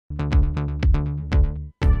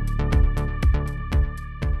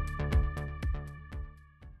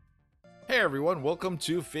there, everyone. Welcome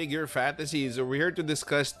to Figure Fantasies. We're here to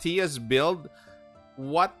discuss Tia's build.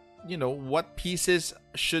 What pieces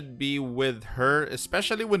should be with her,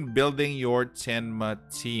 especially when building your Tenma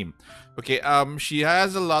team. Okay, she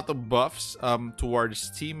has a lot of buffs towards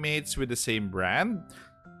teammates with the same brand.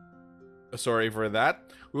 Sorry for that.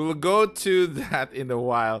 We will go to that in a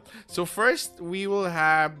while. So first, we will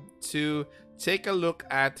have to take a look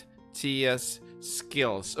at Tia's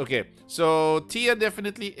skills. Okay, so Tia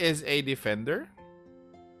definitely is a defender.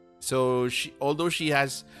 So although she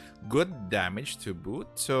has good damage to boot.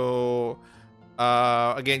 So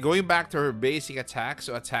again, going back to her basic attack,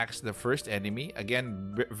 so attacks the first enemy.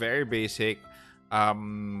 Again, very basic.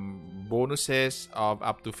 Bonuses of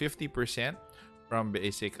up to 50% from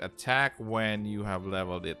basic attack when you have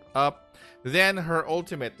leveled it up. Then her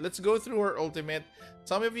ultimate. Let's go through her ultimate.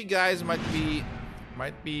 Some of you guys might be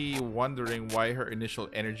wondering why her initial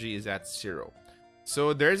energy is at 0.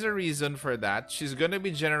 So there's a reason for that. She's gonna be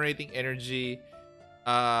generating energy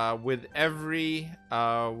with every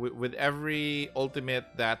ultimate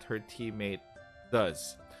that her teammate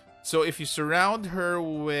does. So if you surround her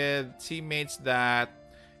with teammates that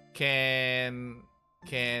can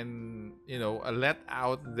let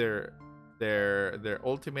out their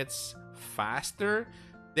ultimates faster,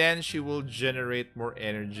 then she will generate more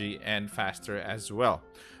energy and faster as well.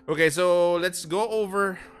 Okay, so let's go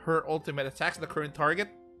over her ultimate attacks. The current target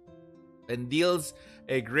and deals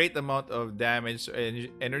a great amount of damage, and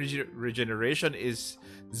energy regeneration is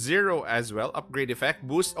 0 as well. Upgrade effect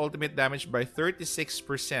boosts ultimate damage by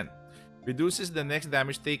 36%. Reduces the next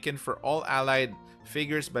damage taken for all allied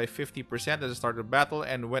figures by 50% at the start of battle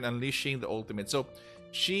and when unleashing the ultimate. So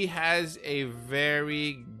she has a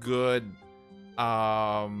very good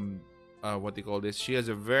what do you call this? She has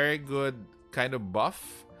a very good kind of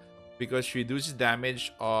buff because she reduces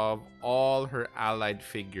damage of all her allied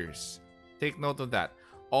figures. Take note of that.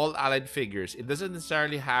 All allied figures. It doesn't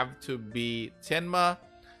necessarily have to be Tenma,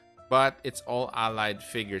 but it's all allied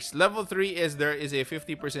figures. Level 3 is there is a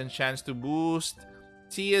 50% chance to boost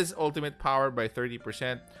Tia's ultimate power by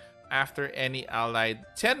 30% after any allied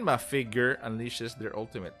Tenma figure unleashes their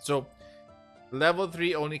ultimate. So level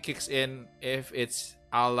 3 only kicks in if it's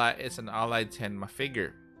an allied Tenma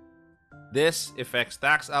figure. This effect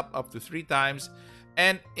stacks up to 3 times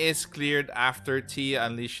and is cleared after Tia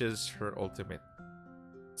unleashes her ultimate.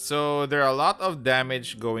 So there are a lot of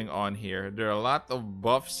damage going on here. There are a lot of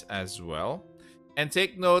buffs as well. And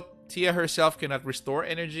take note, Tia herself cannot restore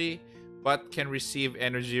energy, but can receive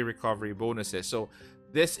energy recovery bonuses. So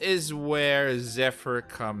this is where Zephyr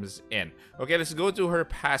comes in. Okay, let's go to her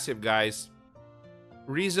passive, guys.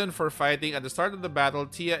 Reason for fighting. At the start of the battle,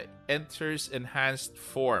 Tia enters enhanced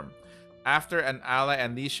form. After an ally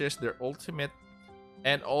unleashes their ultimate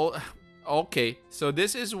and all... Okay, so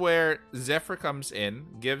this is where Zephyr comes in,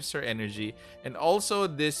 gives her energy, and also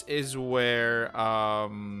this is where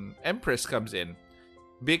Empress comes in,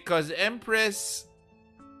 because Empress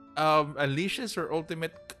unleashes her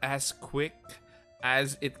ultimate as quick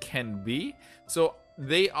as it can be. So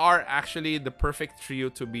they are actually the perfect trio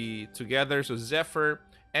to be together. So Zephyr,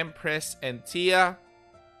 Empress, and Tia.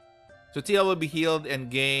 So Tia will be healed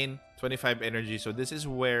and gain 25 energy. So this is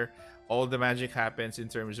where all the magic happens in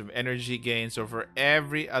terms of energy gain. So for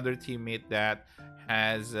every other teammate that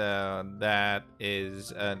has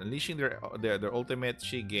unleashing their ultimate,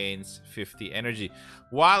 she gains 50 energy,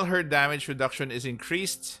 while her damage reduction is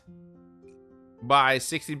increased by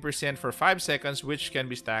 16% for 5 seconds, which can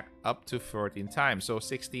be stacked up to 14 times. So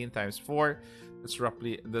 16 times 4, that's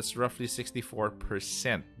roughly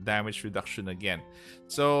 64% damage reduction again.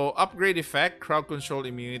 So upgrade effect, crowd control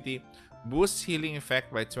immunity, boosts healing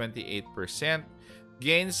effect by 28%,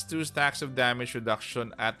 gains 2 stacks of damage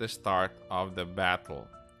reduction at the start of the battle.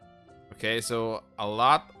 Okay, so a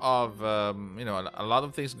lot of a lot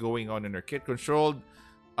of things going on in her kit. Controlled.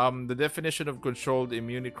 The definition of controlled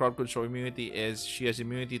immunity, crowd control immunity, is she has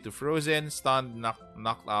immunity to frozen, stunned,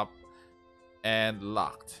 knocked up, and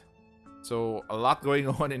locked. So a lot going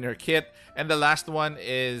on in her kit. And the last one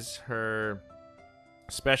is her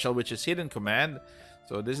special, which is hidden command.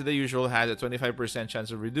 So this is the usual, has a 25%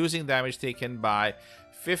 chance of reducing damage taken by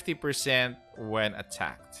 50% when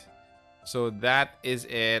attacked. So that is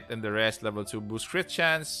it. And the rest, level 2 boost crit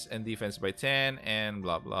chance and defense by 10 and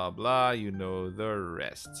blah blah blah. You know the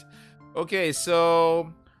rest. Okay,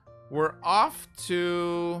 so we're off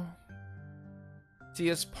to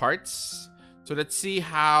Tia's parts. So let's see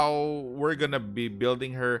how we're gonna be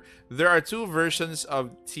building her. There are 2 versions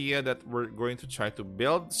of Tia that we're going to try to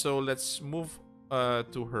build. So let's move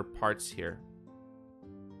to her parts here.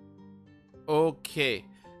 Okay,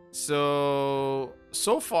 So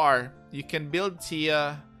far, you can build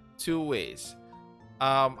Tia two ways.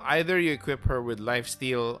 Either you equip her with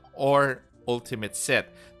lifesteal or ultimate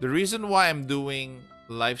set. The reason why I'm doing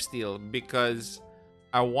lifesteal because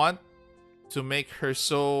I want to make her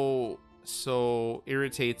so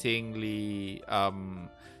irritatingly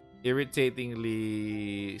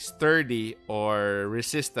sturdy or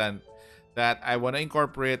resistant that I want to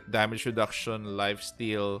incorporate damage reduction,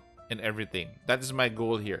 lifesteal, and everything. That is my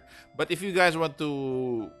goal here. But if you guys want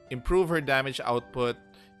to improve her damage output,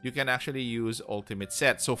 you can actually use ultimate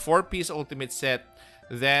set. So 4-piece ultimate set,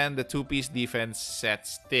 then the 2-piece defense set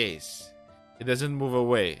stays. It doesn't move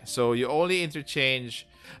away. So you only interchange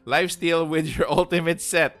lifesteal with your ultimate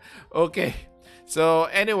set. Okay. So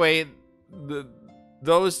anyway,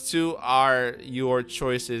 those two are your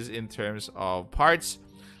choices in terms of parts.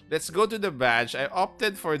 Let's go to the badge. I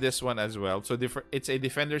opted for this one as well. So it's a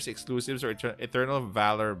Defender's Exclusives or Eternal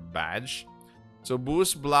Valor badge. So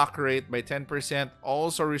boost block rate by 10%.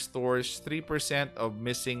 Also restores 3% of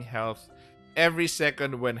missing health every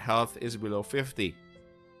second when health is below 50%.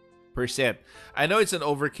 I know it's an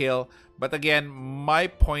overkill, but again, my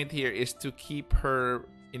point here is to keep her,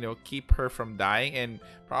 keep her from dying and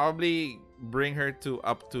probably bring her to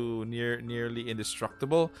up to nearly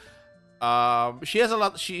indestructible. She has a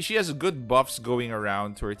lot. She has good buffs going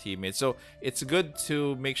around to her teammates, so it's good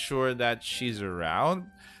to make sure that she's around.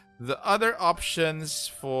 The other options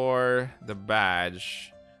for the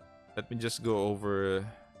badge, let me just go over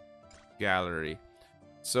gallery.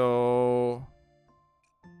 So,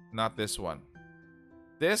 not this one.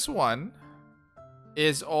 This one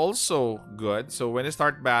is also good. So when you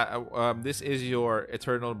start this is your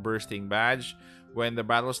Eternal Bursting badge. When the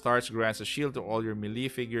battle starts, grants a shield to all your melee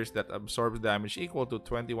figures that absorbs damage equal to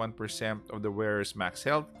 21% of the wearer's max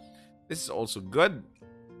health. This is also good.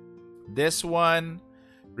 This one,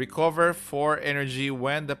 recover 4 energy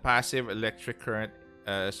when the passive electric current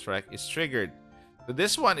strike is triggered. So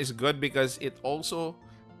this one is good because it also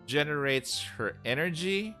generates her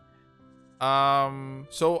energy.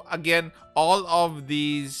 So again, all of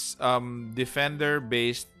these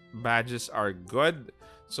defender-based badges are good.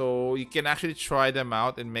 So you can actually try them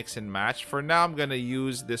out and mix and match. For now, I'm gonna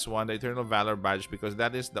use this one, the Eternal Valor badge, because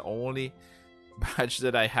that is the only badge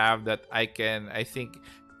that I have that I think,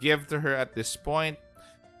 give to her at this point.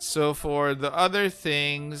 So for the other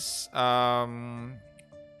things, I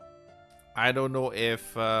don't know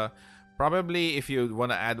if probably if you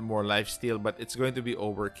want to add more lifesteal, but it's going to be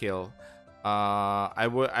overkill. I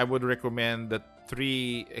would recommend the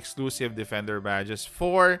 3 exclusive defender badges.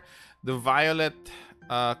 For the violet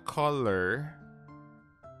color,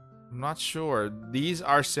 I'm not sure. These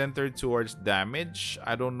are centered towards damage.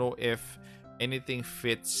 I don't know if anything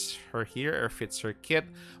fits her here or fits her kit,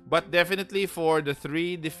 but definitely for the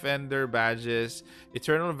 3 defender badges,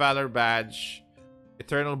 Eternal Valor badge,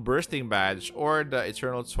 Eternal Bursting badge, or the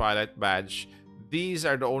Eternal Twilight badge, these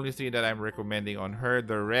are the only 3 that I'm recommending on her.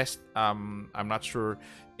 The rest, I'm not sure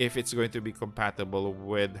if it's going to be compatible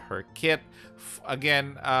with her kit.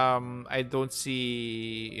 Again, I don't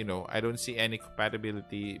see, I don't see any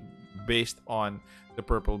compatibility based on the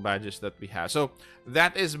purple badges that we have. So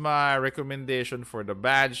that is my recommendation for the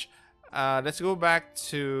badge. Let's go back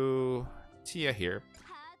to Tia here.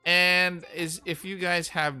 And if you guys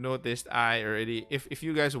have noticed, if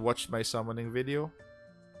you guys watched my summoning video,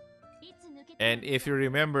 and if you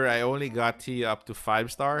remember, I only got Tia up to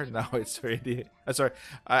 5-star. Now it's already...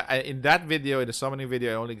 in that video, in the summoning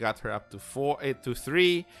video, I only got her up to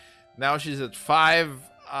 3. Now she's at 5.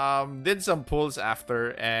 Did some pulls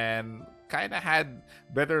after and kind of had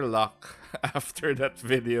better luck after that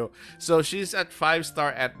video. So she's at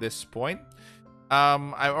 5-star at this point.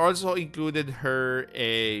 I also included her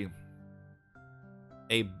a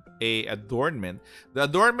adornment. The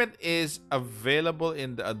adornment is available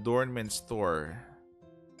in the adornment store.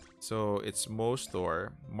 So it's Mo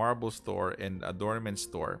store, Marble store, and adornment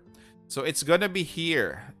store. So it's gonna be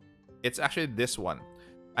here. It's actually this one.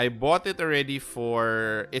 I bought it already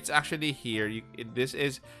for... It's actually here. This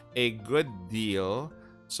is a good deal.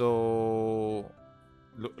 So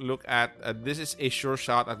look at... this is a sure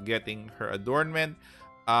shot at getting her adornment.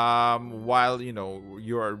 While,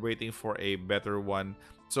 you are waiting for a better one.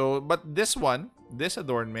 So, but this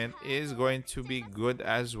adornment is going to be good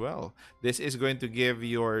as well. This is going to give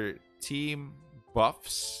your team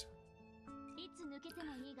buffs.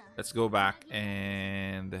 Let's go back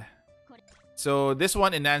and... So this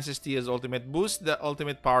one enhances Tia's ultimate. Boost the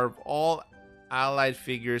ultimate power of all allied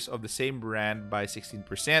figures of the same brand by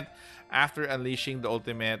 16% after unleashing the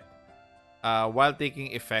ultimate while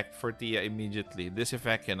taking effect for Tia immediately. This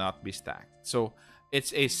effect cannot be stacked. So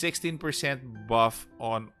It's a 16% buff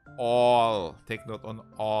on all, take note, on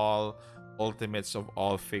all ultimates of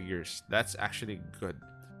all figures. That's actually good.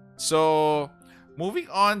 So, moving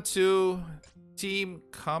on to team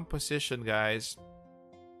composition, guys.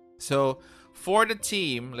 So, for the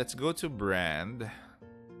team, let's go to brand.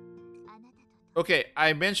 Okay,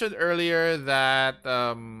 I mentioned earlier that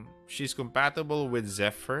she's compatible with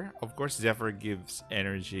Zephyr. Of course, Zephyr gives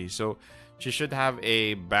energy. So, she should have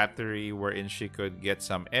a battery wherein she could get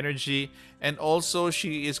some energy. And also,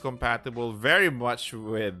 she is compatible very much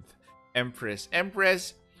with Empress.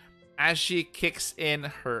 Empress, as she kicks in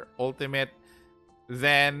her ultimate,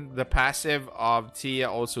 then the passive of Tia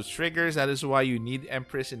also triggers. That is why you need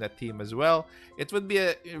Empress in that team as well. It would be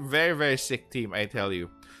a very, very sick team, I tell you.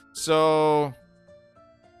 So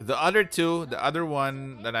the other two, the other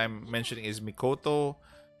one that I'm mentioning is Mikoto,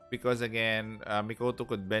 because again, Mikoto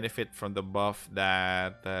could benefit from the buff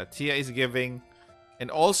that Tia is giving,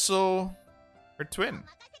 and also her twin,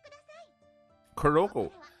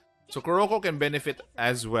 Kuroko. So Kuroko can benefit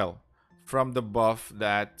as well from the buff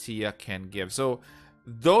that Tia can give. So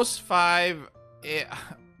those five, eh,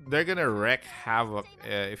 they're gonna wreak havoc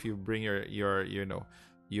if you bring your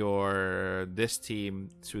this team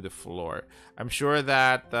to the floor. I'm sure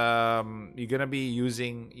that you're gonna be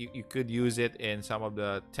using you could use it in some of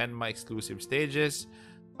the Tenma exclusive stages.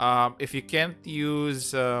 If you can't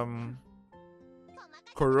use Kuroko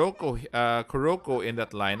in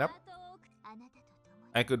that lineup,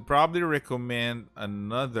 I could probably recommend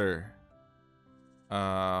another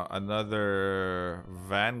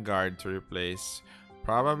Vanguard to replace.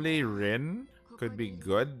 Probably Rin could be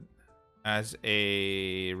good as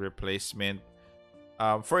a replacement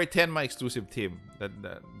for a Tenma exclusive team.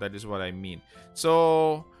 That is what I mean.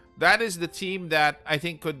 So that is the team that I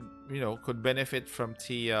think could benefit from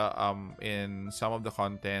Tia in some of the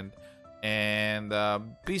content, and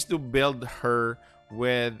please do build her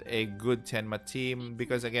with a good Tenma team,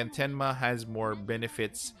 because again, Tenma has more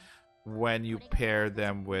benefits when you pair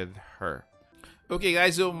them with her. Okay,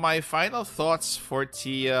 guys, so my final thoughts for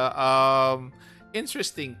Tia.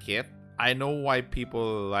 Interesting kit. I know why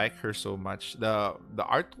people like her so much. The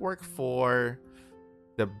artwork for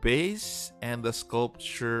the base and the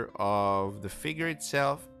sculpture of the figure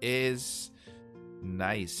itself is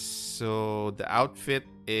nice. So the outfit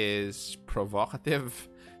is provocative,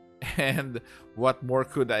 and what more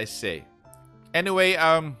could I say? Anyway,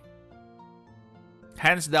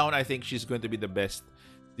 hands down, I think she's going to be the best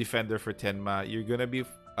defender for Tenma. You're gonna be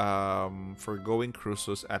forgoing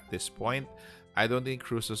Crusos at this point. I don't think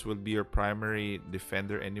Crusos will be your primary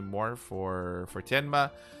defender anymore for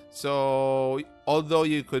Tenma. So although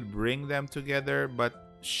you could bring them together,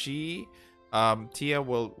 but Tia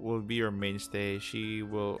will be your mainstay. She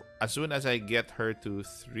will, as soon as I get her to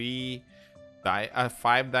 5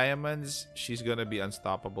 diamonds, she's gonna be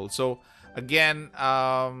unstoppable. So again,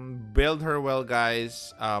 build her well,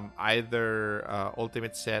 guys. Either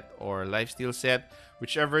ultimate set or lifesteal set,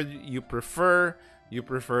 whichever you prefer. You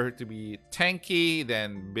prefer her to be tanky,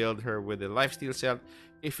 then build her with a lifesteal set.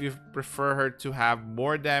 If you prefer her to have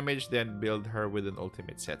more damage, then build her with an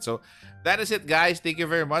ultimate set. So that is it, guys. Thank you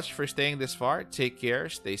very much for staying this far. Take care,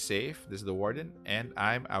 stay safe. This is the Warden, and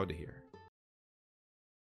I'm out of here.